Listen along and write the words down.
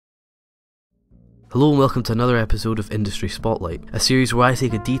Hello and welcome to another episode of Industry Spotlight, a series where I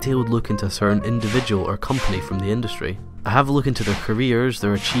take a detailed look into a certain individual or company from the industry. I have a look into their careers,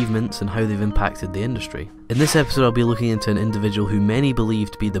 their achievements, and how they've impacted the industry. In this episode I'll be looking into an individual who many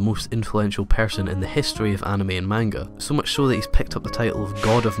believe to be the most influential person in the history of anime and manga, so much so that he's picked up the title of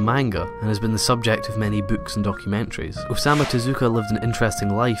God of Manga and has been the subject of many books and documentaries. Osamu Tezuka lived an interesting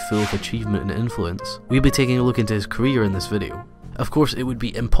life full of achievement and influence. We'll be taking a look into his career in this video. Of course, it would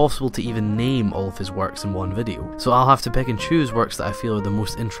be impossible to even name all of his works in one video, so I'll have to pick and choose works that I feel are the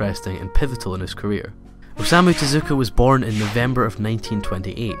most interesting and pivotal in his career. Osamu Tezuka was born in November of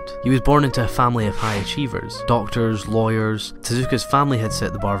 1928. He was born into a family of high achievers, doctors, lawyers. Tezuka's family had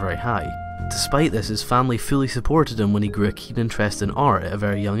set the bar very high. Despite this, his family fully supported him when he grew a keen interest in art at a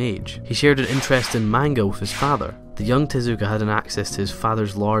very young age. He shared an interest in manga with his father. The young Tezuka had an access to his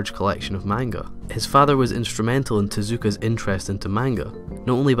father's large collection of manga. His father was instrumental in Tezuka's interest into manga,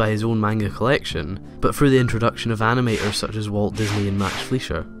 not only by his own manga collection, but through the introduction of animators such as Walt Disney and Max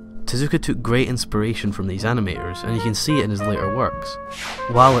Fleischer. Tezuka took great inspiration from these animators, and you can see it in his later works.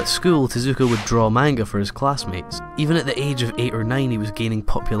 While at school, Tezuka would draw manga for his classmates. Even at the age of 8 or 9 he was gaining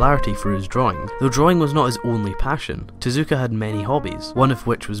popularity for his drawing. Though drawing was not his only passion, Tezuka had many hobbies, one of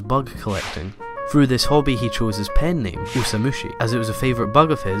which was bug collecting. Through this hobby he chose his pen name, Osamushi, as it was a favourite bug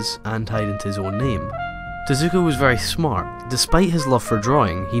of his and tied into his own name. Tezuka was very smart. Despite his love for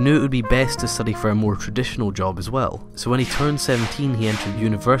drawing, he knew it would be best to study for a more traditional job as well, so when he turned 17 he entered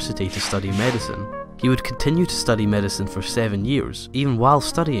university to study medicine. He would continue to study medicine for 7 years. Even while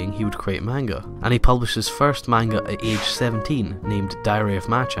studying he would create manga, and he published his first manga at age 17 named Diary of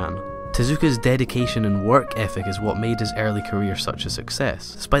Machan. Tezuka's dedication and work ethic is what made his early career such a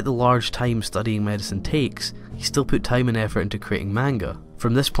success. Despite the large time studying medicine takes, he still put time and effort into creating manga.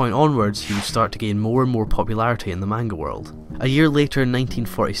 From this point onwards, he would start to gain more and more popularity in the manga world. A year later, in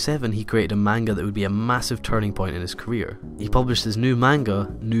 1947, he created a manga that would be a massive turning point in his career. He published his new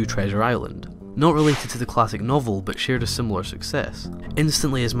manga, New Treasure Island. Not related to the classic novel, but shared a similar success.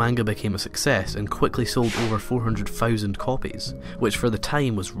 Instantly his manga became a success and quickly sold over 400,000 copies, which for the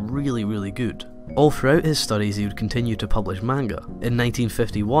time was really good. All throughout his studies he would continue to publish manga. In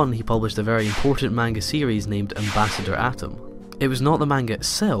 1951 he published a very important manga series named Ambassador Atom. It was not the manga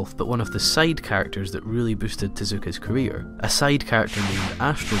itself, but one of the side characters that really boosted Tezuka's career, a side character named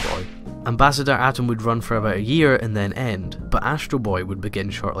Astro Boy. Ambassador Atom would run for about a year and then end, but Astro Boy would begin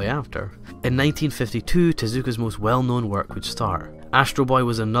shortly after. In 1952, Tezuka's most well-known work would start. Astro Boy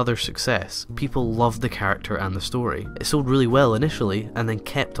was another success. People loved the character and the story. It sold really well initially, and then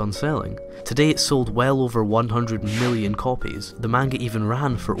kept on selling. Today it sold well over 100 million copies. The manga even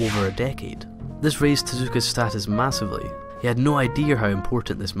ran for over a decade. This raised Tezuka's status massively. He had no idea how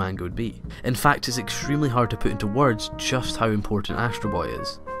important this manga would be. In fact, it's extremely hard to put into words just how important Astro Boy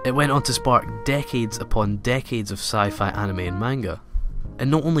is. It went on to spark decades upon decades of sci-fi anime and manga. And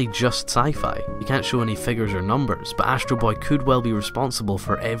not only just sci-fi, you can't show any figures or numbers, but Astro Boy could well be responsible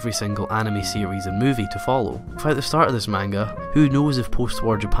for every single anime series and movie to follow. Without the start of this manga, who knows if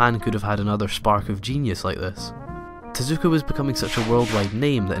post-war Japan could have had another spark of genius like this. Tezuka was becoming such a worldwide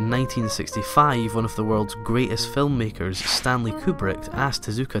name that in 1965 one of the world's greatest filmmakers, Stanley Kubrick, asked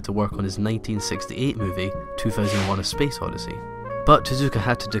Tezuka to work on his 1968 movie, 2001: A Space Odyssey. But Tezuka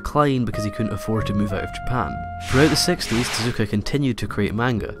had to decline because he couldn't afford to move out of Japan. Throughout the 60s, Tezuka continued to create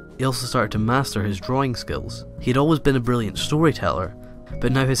manga. He also started to master his drawing skills. He had always been a brilliant storyteller,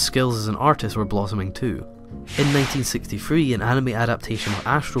 but now his skills as an artist were blossoming too. In 1963, an anime adaptation of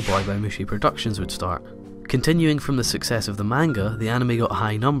Astro Boy by Mushi Productions would start. Continuing from the success of the manga, the anime got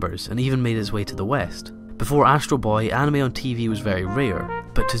high numbers and even made its way to the West. Before Astro Boy, anime on TV was very rare,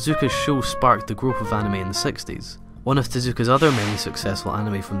 but Tezuka's show sparked the growth of anime in the 60s. One of Tezuka's other many successful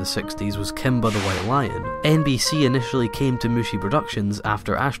anime from the 60s was Kimba The White Lion. NBC initially came to Mushi Productions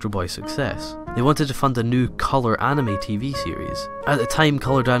after Astro Boy's success. They wanted to fund a new colour anime TV series. At the time,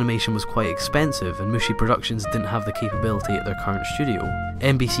 coloured animation was quite expensive and Mushi Productions didn't have the capability at their current studio.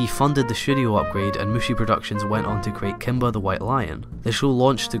 NBC funded the studio upgrade and Mushi Productions went on to create Kimba The White Lion. The show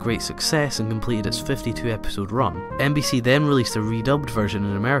launched to great success and completed its 52-episode run. NBC then released a redubbed version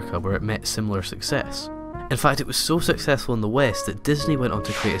in America where it met similar success. In fact, it was so successful in the West that Disney went on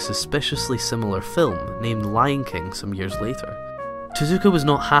to create a suspiciously similar film named Lion King some years later. Tezuka was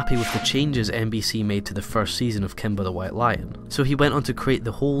not happy with the changes NBC made to the first season of Kimba The White Lion, so he went on to create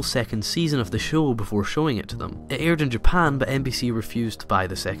the whole second season of the show before showing it to them. It aired in Japan, but NBC refused to buy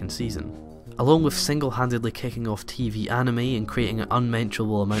the second season. Along with single-handedly kicking off TV anime and creating an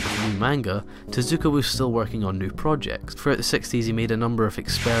unmentionable amount of new manga, Tezuka was still working on new projects. Throughout the 60s he made a number of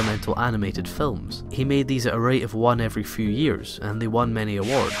experimental animated films. He made these at a rate of one every few years, and they won many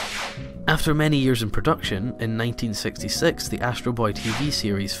awards. After many years in production, in 1966 the Astro Boy TV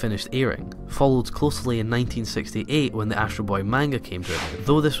series finished airing, followed closely in 1968 when the Astro Boy manga came to an end.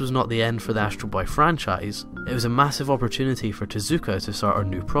 Though this was not the end for the Astro Boy franchise, it was a massive opportunity for Tezuka to start on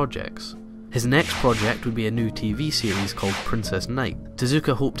new projects. His next project would be a new TV series called Princess Knight.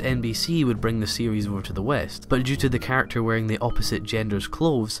 Tezuka hoped NBC would bring the series over to the West, but due to the character wearing the opposite gender's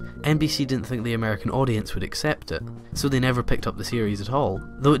clothes, NBC didn't think the American audience would accept it, so they never picked up the series at all,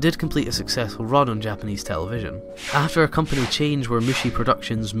 though it did complete a successful run on Japanese television. After a company change where Mushi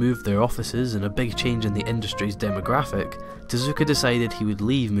Productions moved their offices and a big change in the industry's demographic, Tezuka decided he would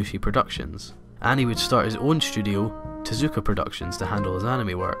leave Mushi Productions, and he would start his own studio, Tezuka Productions, to handle his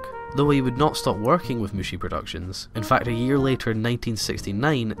anime work. Though he would not stop working with Mushi Productions. In fact, a year later in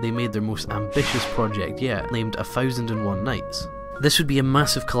 1969, they made their most ambitious project yet, named 1001 Nights. This would be a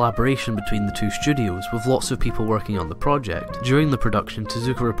massive collaboration between the two studios, with lots of people working on the project. During the production,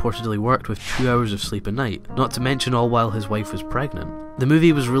 Tezuka reportedly worked with 2 hours of sleep a night, not to mention all while his wife was pregnant. The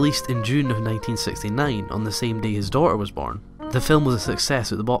movie was released in June of 1969, on the same day his daughter was born. The film was a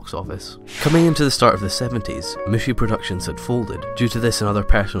success at the box office. Coming into the start of the 70s, Mushi Productions had folded. Due to this and other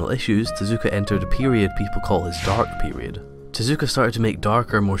personal issues, Tezuka entered a period people call his dark period. Tezuka started to make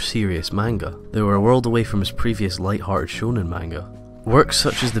darker, more serious manga. They were a world away from his previous light-hearted shonen manga. Works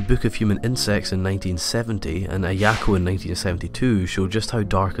such as The Book of Human Insects in 1970 and Ayako in 1972 show just how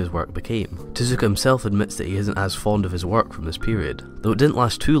dark his work became. Tezuka himself admits that he isn't as fond of his work from this period, though it didn't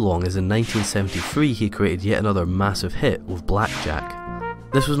last too long, as in 1973 he created yet another massive hit with Blackjack.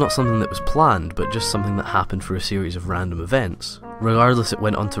 This was not something that was planned, but just something that happened for a series of random events. Regardless, it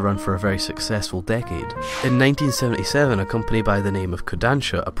went on to run for a very successful decade. In 1977, a company by the name of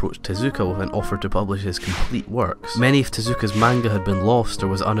Kodansha approached Tezuka with an offer to publish his complete works. Many of Tezuka's manga had been lost or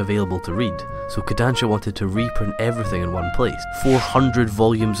was unavailable to read, so Kodansha wanted to reprint everything in one place. 400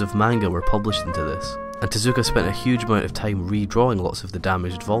 volumes of manga were published into this, and Tezuka spent a huge amount of time redrawing lots of the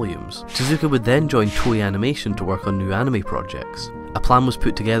damaged volumes. Tezuka would then join Toei Animation to work on new anime projects. A plan was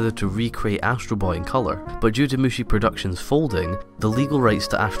put together to recreate Astro Boy in colour, but due to Mushi Productions folding, the legal rights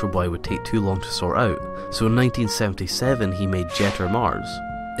to Astro Boy would take too long to sort out, so in 1977 he made Jet or Mars.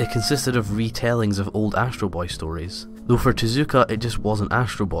 It consisted of retellings of old Astro Boy stories, though for Tezuka it just wasn't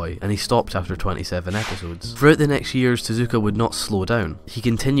Astro Boy, and he stopped after 27 episodes. Throughout the next years, Tezuka would not slow down. He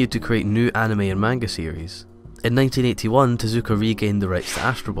continued to create new anime and manga series. In 1981, Tezuka regained the rights to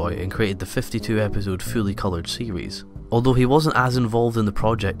Astro Boy and created the 52-episode fully coloured series. Although he wasn't as involved in the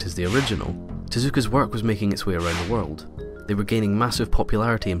project as the original, Tezuka's work was making its way around the world. They were gaining massive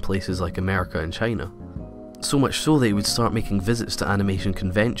popularity in places like America and China. So much so that he would start making visits to animation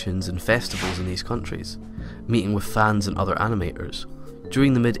conventions and festivals in these countries, meeting with fans and other animators.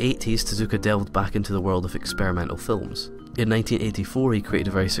 During the mid-80s, Tezuka delved back into the world of experimental films. In 1984, he created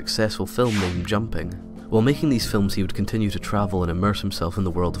a very successful film named Jumping. While making these films, he would continue to travel and immerse himself in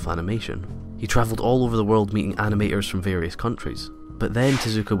the world of animation. He travelled all over the world meeting animators from various countries. But then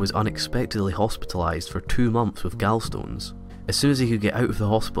Tezuka was unexpectedly hospitalised for 2 months with gallstones. As soon as he could get out of the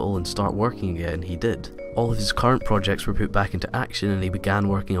hospital and start working again, he did. All of his current projects were put back into action and he began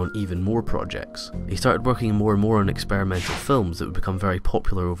working on even more projects. He started working more and more on experimental films that would become very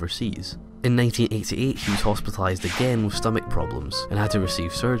popular overseas. In 1988 he was hospitalised again with stomach problems and had to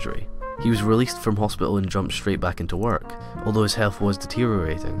receive surgery. He was released from hospital and jumped straight back into work, although his health was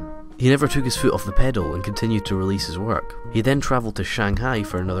deteriorating. He never took his foot off the pedal and continued to release his work. He then travelled to Shanghai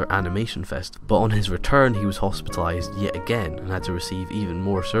for another animation fest, but on his return he was hospitalised yet again and had to receive even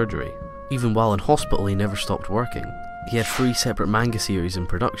more surgery. Even while in hospital he never stopped working. He had 3 separate manga series in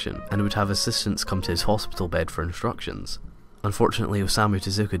production and would have assistants come to his hospital bed for instructions. Unfortunately, Osamu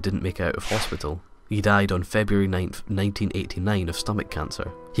Tezuka didn't make it out of hospital. He died on February 9th, 1989 of stomach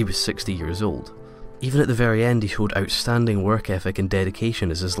cancer. He was 60 years old. Even at the very end he showed outstanding work ethic and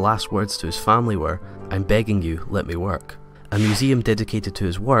dedication, as his last words to his family were, "I'm begging you, let me work." A museum dedicated to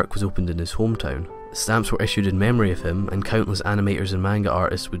his work was opened in his hometown. Stamps were issued in memory of him, and countless animators and manga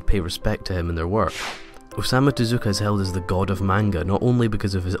artists would pay respect to him and their work. Osamu Tezuka is held as the god of manga not only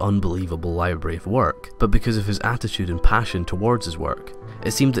because of his unbelievable library of work, but because of his attitude and passion towards his work.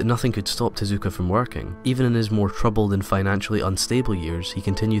 It seemed that nothing could stop Tezuka from working. Even in his more troubled and financially unstable years, he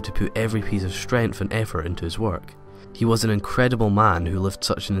continued to put every piece of strength and effort into his work. He was an incredible man who lived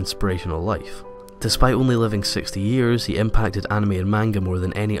such an inspirational life. Despite only living 60 years, he impacted anime and manga more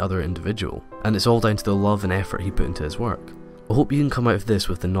than any other individual, and it's all down to the love and effort he put into his work. I hope you can come out of this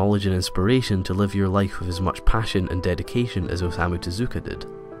with the knowledge and inspiration to live your life with as much passion and dedication as Osamu Tezuka did.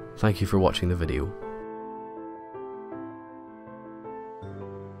 Thank you for watching the video.